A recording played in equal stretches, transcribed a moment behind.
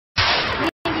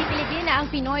ang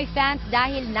Pinoy fans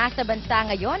dahil nasa bansa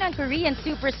ngayon ang Korean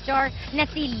superstar na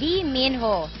si Lee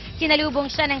Min-ho. Sinalubong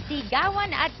siya ng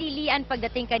sigawan at tilian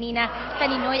pagdating kanina sa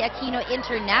Ninoy Aquino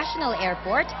International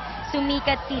Airport.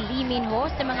 Sumikat si Lee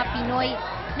Min-ho sa mga Pinoy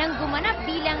nang gumanap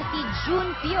bilang si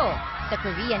Junpyo sa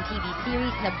Korean TV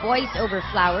series na Boys Over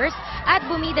Flowers at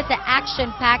bumida sa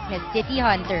action-packed na City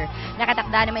Hunter.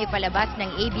 Nakatakda na maipalabas ng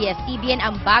ABS-CBN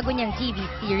ang bago niyang TV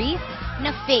series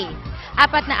na Faith. 4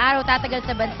 na araw tatagal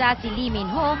sa bansa si Lee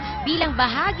Min-ho bilang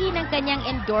bahagi ng kanyang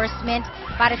endorsement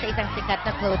para sa isang sikat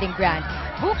na clothing brand.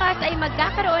 Bukas ay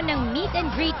magkakaroon ng meet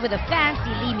and greet with the fans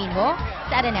si Lee Min-ho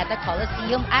sa Araneta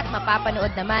Coliseum at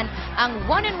mapapanood naman ang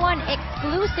one-on-one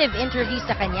exclusive interview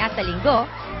sa kanya sa linggo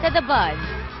sa The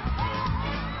Buzz.